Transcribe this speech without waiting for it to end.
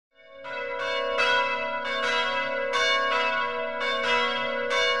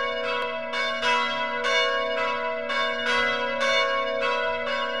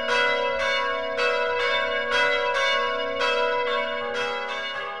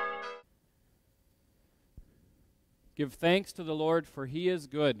Give thanks to the Lord, for he is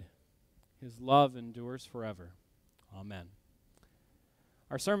good. His love endures forever. Amen.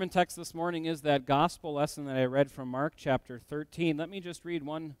 Our sermon text this morning is that gospel lesson that I read from Mark chapter 13. Let me just read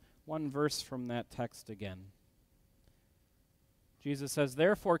one verse from that text again. Jesus says,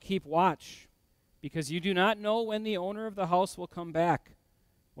 "Therefore keep watch, because you do not know when the owner of the house will come back,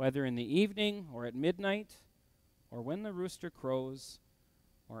 whether in the evening or at midnight, or when the rooster crows,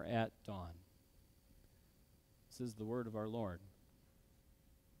 or at dawn." This is the word of our Lord.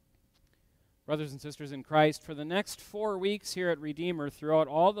 Brothers and sisters in Christ, for the next 4 weeks here at Redeemer, throughout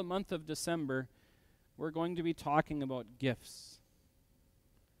all the month of December, we're going to be talking about gifts.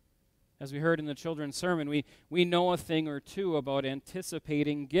 As we heard in the children's sermon, we know a thing or two about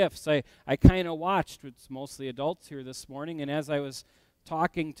anticipating gifts. I kind of watched, it's mostly adults here this morning, and as I was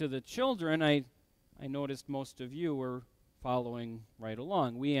talking to the children, I noticed most of you were following right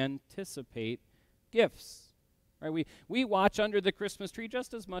along. We anticipate gifts. Right? We watch under the Christmas tree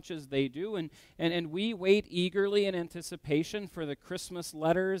just as much as they do, and we wait eagerly in anticipation for the Christmas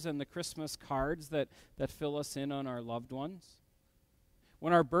letters and the Christmas cards that fill us in on our loved ones.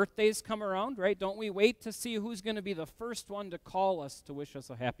 When our birthdays come around, right, don't we wait to see who's going to be the first one to call us to wish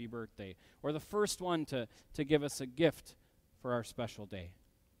us a happy birthday, or the first one to give us a gift for our special day?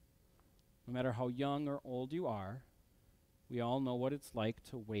 No matter how young or old you are, we all know what it's like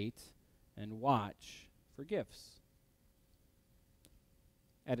to wait and watch for gifts.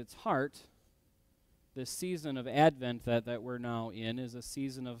 At its heart, this season of Advent that we're now in is a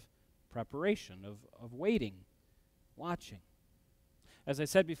season of preparation, of waiting, watching. As I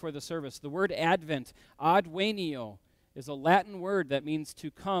said before the service, the word Advent, advenio, is a Latin word that means to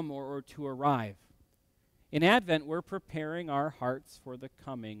come or to arrive. In Advent, we're preparing our hearts for the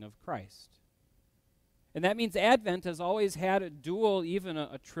coming of Christ. And that means Advent has always had a dual, even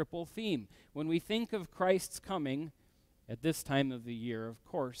a triple theme. When we think of Christ's coming at this time of the year, of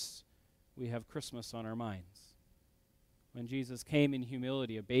course, we have Christmas on our minds. When Jesus came in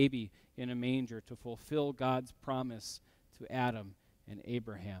humility, a baby in a manger, to fulfill God's promise to Adam and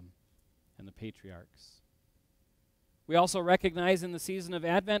Abraham and the patriarchs. We also recognize in the season of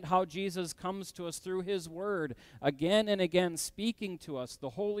Advent how Jesus comes to us through his word, again and again speaking to us,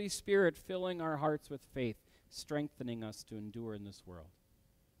 the Holy Spirit filling our hearts with faith, strengthening us to endure in this world.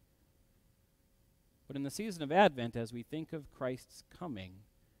 But in the season of Advent, as we think of Christ's coming,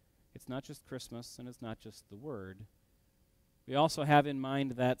 it's not just Christmas and it's not just the word. We also have in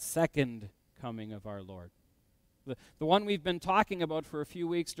mind that second coming of our Lord. The one we've been talking about for a few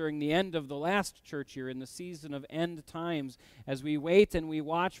weeks during the end of the last church year in the season of end times. As we wait and we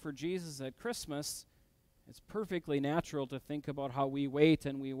watch for Jesus at Christmas, it's perfectly natural to think about how we wait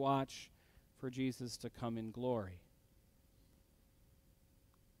and we watch for Jesus to come in glory.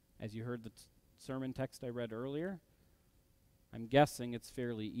 As you heard the sermon text I read earlier, I'm guessing it's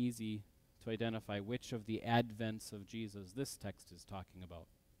fairly easy to identify which of the advents of Jesus this text is talking about.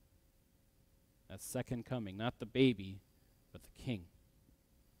 That second coming, not the baby, but the king.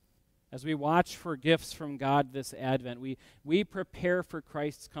 As we watch for gifts from God this Advent, we prepare for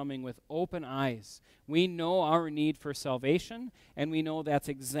Christ's coming with open eyes. We know our need for salvation, and we know that's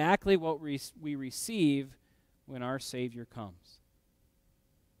exactly what we receive when our Savior comes.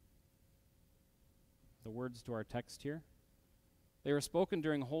 The words to our text here, they were spoken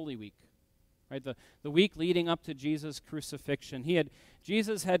during Holy Week. Right, the week leading up to Jesus' crucifixion,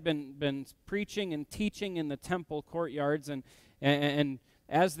 Jesus had been preaching and teaching in the temple courtyards, and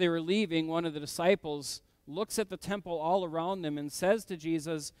as they were leaving, one of the disciples looks at the temple all around them and says to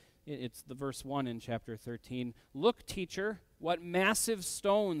Jesus, it's the verse 1 in chapter 13, "Look, teacher, what massive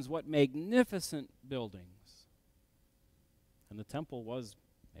stones, what magnificent buildings." And the temple was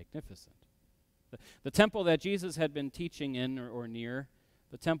magnificent. The temple that Jesus had been teaching in or near,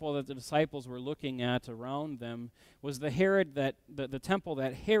 the temple that the disciples were looking at around them, was the temple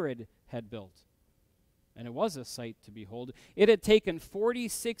that Herod had built. And it was a sight to behold. It had taken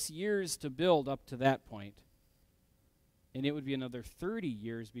 46 years to build up to that point. And it would be another 30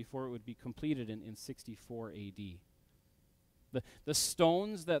 years before it would be completed in 64 A.D. The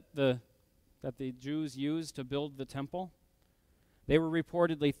stones that the Jews used to build the temple, they were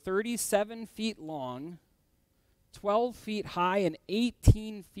reportedly 37 feet long, 12 feet high, and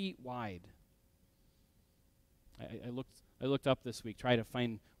 18 feet wide. I looked up this week, try to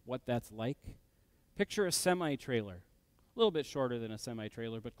find what that's like. Picture a semi-trailer, a little bit shorter than a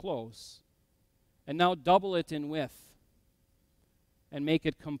semi-trailer, but close. And now double it in width and make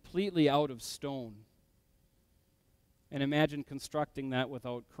it completely out of stone. And imagine constructing that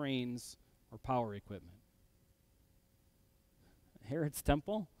without cranes or power equipment. Herod's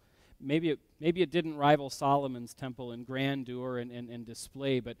temple, maybe it didn't rival Solomon's temple in grandeur and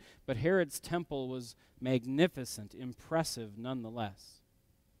display, but Herod's temple was magnificent, impressive nonetheless.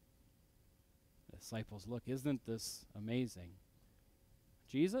 The disciples, look, isn't this amazing?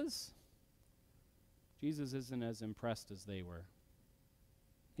 Jesus isn't as impressed as they were.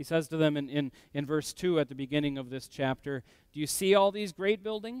 He says to them in verse 2 at the beginning of this chapter, do you see all these great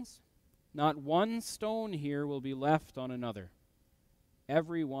buildings? Not one stone here will be left on another.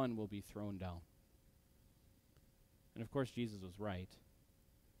 Every one will be thrown down. And of course, Jesus was right.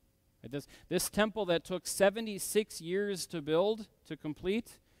 This temple that took 76 years to build, to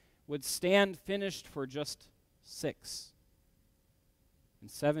complete, would stand finished for just 6. In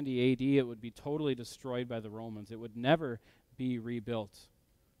 70 AD, it would be totally destroyed by the Romans. It would never be rebuilt.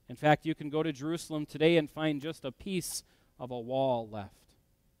 In fact, you can go to Jerusalem today and find just a piece of a wall left.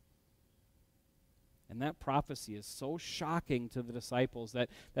 And that prophecy is so shocking to the disciples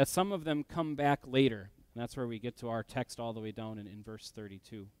that some of them come back later. And that's where we get to our text all the way down in verse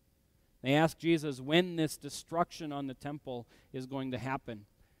 32. They ask Jesus when this destruction on the temple is going to happen.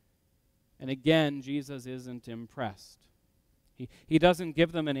 And again, Jesus isn't impressed. He doesn't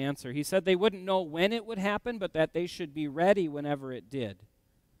give them an answer. He said they wouldn't know when it would happen, but that they should be ready whenever it did.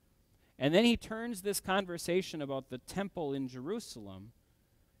 And then he turns this conversation about the temple in Jerusalem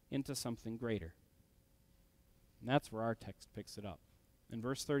into something greater. And that's where our text picks it up. In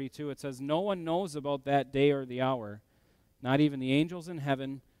verse 32, it says, no one knows about that day or the hour, not even the angels in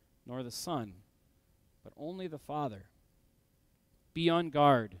heaven, nor the Son, but only the Father. Be on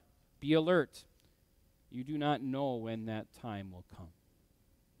guard. Be alert. You do not know when that time will come.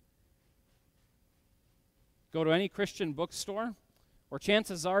 Go to any Christian bookstore, or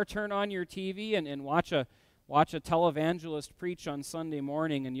chances are turn on your TV and watch a televangelist preach on Sunday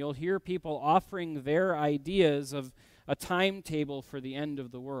morning, and you'll hear people offering their ideas of a timetable for the end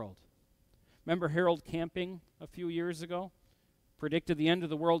of the world. Remember Harold Camping a few years ago? Predicted the end of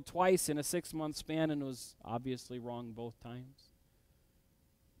the world twice in a 6-month span and was obviously wrong both times.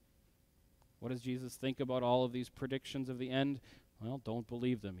 What does Jesus think about all of these predictions of the end? Well, don't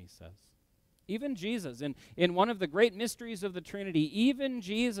believe them, he says. Even Jesus, in one of the great mysteries of the Trinity, even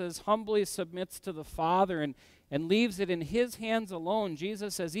Jesus humbly submits to the Father and leaves it in his hands alone.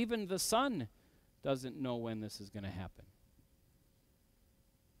 Jesus says even the Son doesn't know when this is going to happen.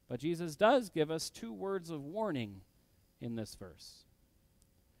 But Jesus does give us 2 words of warning in this verse.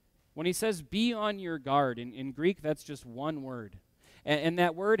 When he says, be on your guard, in Greek that's just one word. And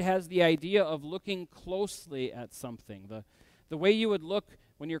that word has the idea of looking closely at something. The way you would look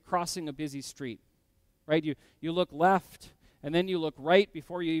when you're crossing a busy street, right? You look left, and then you look right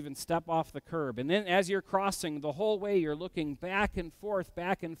before you even step off the curb. And then as you're crossing, the whole way you're looking back and forth,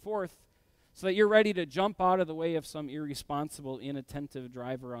 so that you're ready to jump out of the way of some irresponsible, inattentive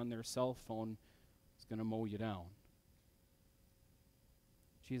driver on their cell phone who's going to mow you down.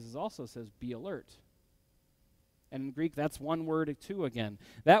 Jesus also says, be alert. And in Greek, that's one word too again.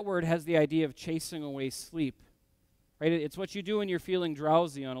 That word has the idea of chasing away sleep. Right? It's what you do when you're feeling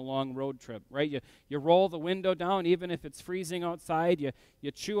drowsy on a long road trip, right? You roll the window down even if it's freezing outside.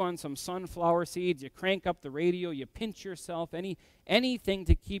 You chew on some sunflower seeds. You crank up the radio. You pinch yourself. Anything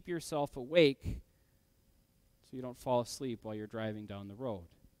to keep yourself awake so you don't fall asleep while you're driving down the road.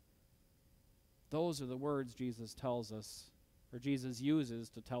 Those are the words Jesus tells us, or Jesus uses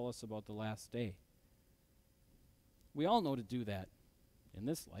to tell us about the last day. We all know to do that in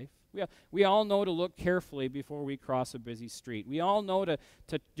this life. We all know to look carefully before we cross a busy street. We all know to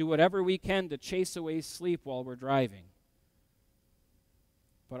do whatever we can to chase away sleep while we're driving.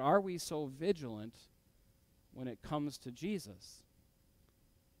 But are we so vigilant when it comes to Jesus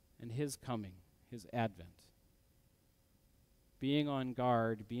and his coming, his advent? Being on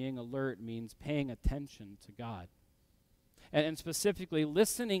guard, being alert means paying attention to God. And specifically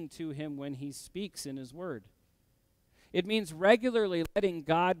listening to him when he speaks in his word. It means regularly letting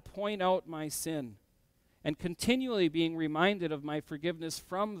God point out my sin and continually being reminded of my forgiveness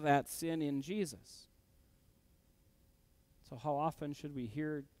from that sin in Jesus. So how often should we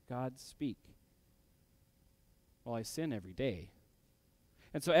hear God speak? Well, I sin every day.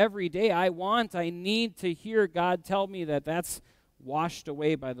 And so every day I need to hear God tell me that that's washed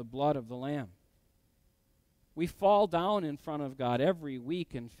away by the blood of the Lamb. We fall down in front of God every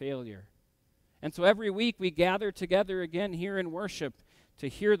week in failure. And so every week we gather together again here in worship to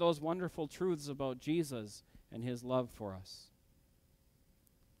hear those wonderful truths about Jesus and his love for us.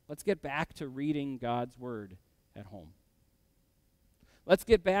 Let's get back to reading God's word at home. Let's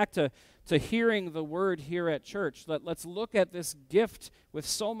get back to hearing the word here at church. Let's look at this gift with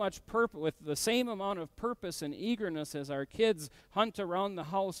so much purpose, with the same amount of purpose and eagerness as our kids hunt around the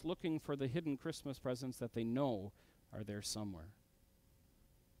house looking for the hidden Christmas presents that they know are there somewhere.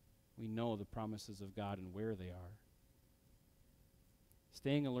 We know the promises of God and where they are.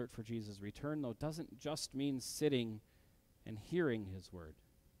 Staying alert for Jesus' return, though, doesn't just mean sitting and hearing his word.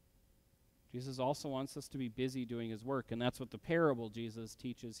 Jesus also wants us to be busy doing his work, and that's what the parable Jesus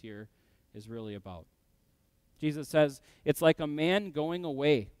teaches here is really about. Jesus says, it's like a man going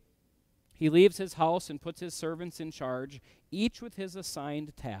away. He leaves his house and puts his servants in charge, each with his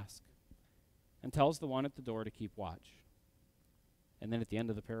assigned task, and tells the one at the door to keep watch. And then at the end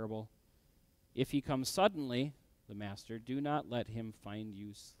of the parable, if he comes suddenly, the master, do not let him find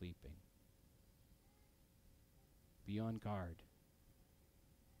you sleeping. Be on guard.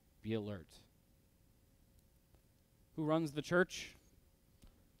 Be alert. Who runs the church?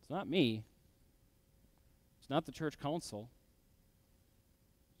 It's not me. It's not the church council.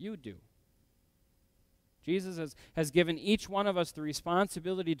 You do. Jesus has given each one of us the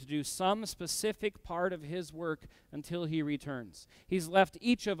responsibility to do some specific part of his work until he returns. He's left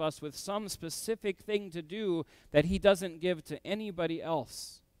each of us with some specific thing to do that he doesn't give to anybody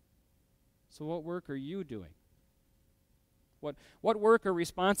else. So what work are you doing? What work or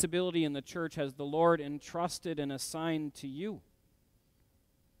responsibility in the church has the Lord entrusted and assigned to you?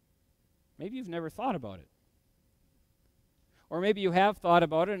 Maybe you've never thought about it. Or maybe you have thought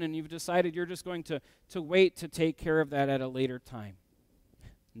about it and you've decided you're just going to wait to take care of that at a later time.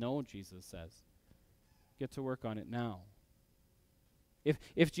 No, Jesus says. Get to work on it now.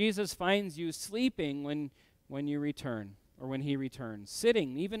 If Jesus finds you sleeping when you return, or when he returns,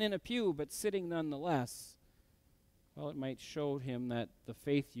 sitting, even in a pew, but sitting nonetheless, well, it might show him that the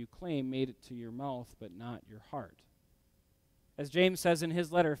faith you claim made it to your mouth, but not your heart. As James says in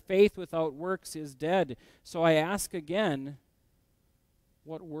his letter, faith without works is dead. So I ask again,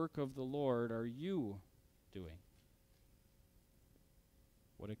 what work of the Lord are you doing?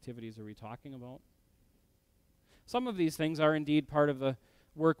 What activities are we talking about? Some of these things are indeed part of the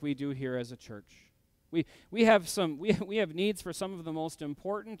work we do here as a church. We have needs for some of the most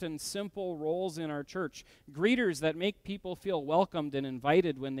important and simple roles in our church. Greeters that make people feel welcomed and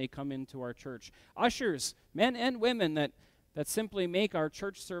invited when they come into our church. Ushers, men and women, that simply make our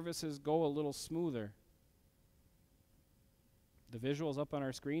church services go a little smoother. The visuals up on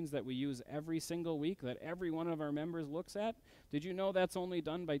our screens that we use every single week that every one of our members looks at, did you know that's only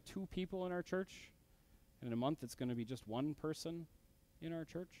done by 2 people in our church? And in a month it's going to be just 1 person in our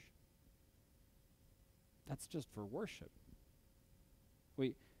church? That's just for worship.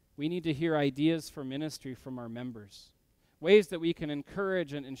 We need to hear ideas for ministry from our members. Ways that we can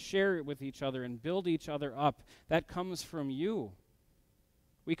encourage and share it with each other and build each other up. That comes from you.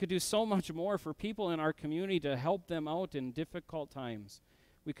 We could do so much more for people in our community to help them out in difficult times.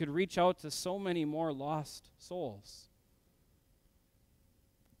 We could reach out to so many more lost souls.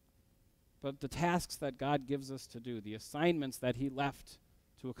 But the tasks that God gives us to do, the assignments that he left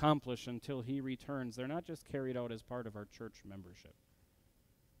to accomplish until he returns, they're not just carried out as part of our church membership.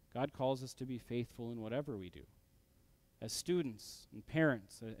 God calls us to be faithful in whatever we do, as students and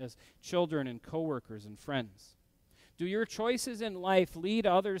parents, as children and coworkers and friends. Do your choices in life lead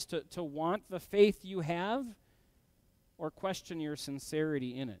others to want the faith you have, or question your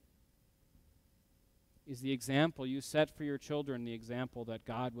sincerity in it? Is the example you set for your children the example that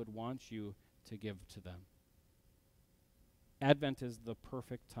God would want you to give to them? Advent is the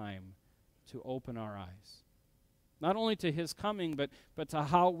perfect time to open our eyes, not only to his coming, but to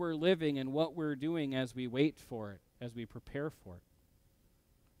how we're living and what we're doing as we wait for it, as we prepare for it.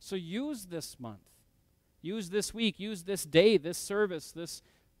 So use this month, use this week, use this day, this service, this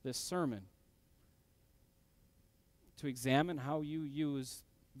sermon to examine how you use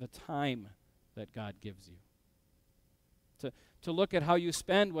the time that God gives you, to look at how you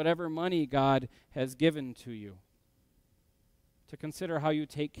spend whatever money God has given to you, to consider how you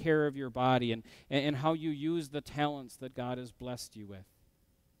take care of your body and how you use the talents that God has blessed you with.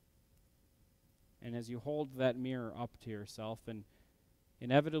 And as you hold that mirror up to yourself and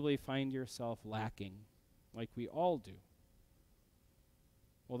inevitably find yourself lacking, like we all do,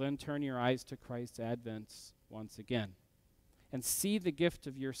 well, then turn your eyes to Christ's advent once again and see the gift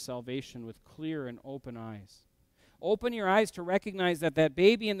of your salvation with clear and open eyes. Open your eyes to recognize that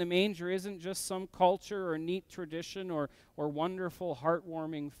baby in the manger isn't just some culture or neat tradition or wonderful,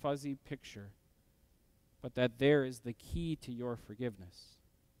 heartwarming, fuzzy picture, but that there is the key to your forgiveness.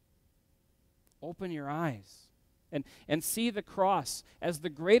 Open your eyes and see the cross as the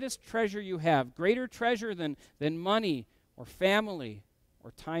greatest treasure you have, greater treasure than money or family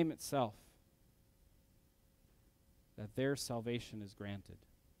or time itself, that their salvation is granted.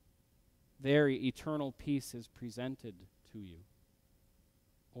 Their eternal peace is presented to you.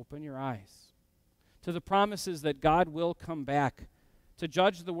 Open your eyes to the promises that God will come back to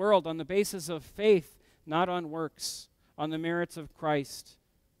judge the world on the basis of faith, not on works, on the merits of Christ,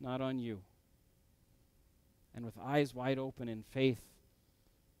 not on you. And with eyes wide open in faith,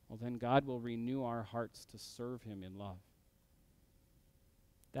 well, then God will renew our hearts to serve him in love.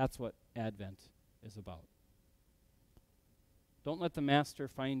 That's what Advent is about. Don't let the Master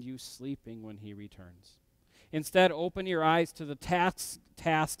find you sleeping when he returns. Instead, open your eyes to the tasks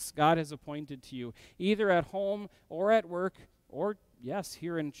God has appointed to you, either at home or at work, or, yes,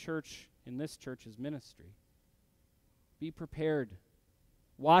 here in church, in this church's ministry. Be prepared,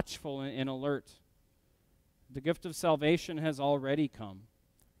 watchful and alert. The gift of salvation has already come,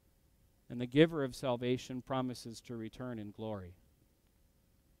 and the giver of salvation promises to return in glory.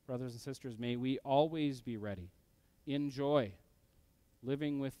 Brothers and sisters, may we always be ready, in joy,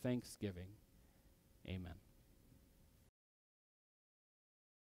 living with thanksgiving. Amen.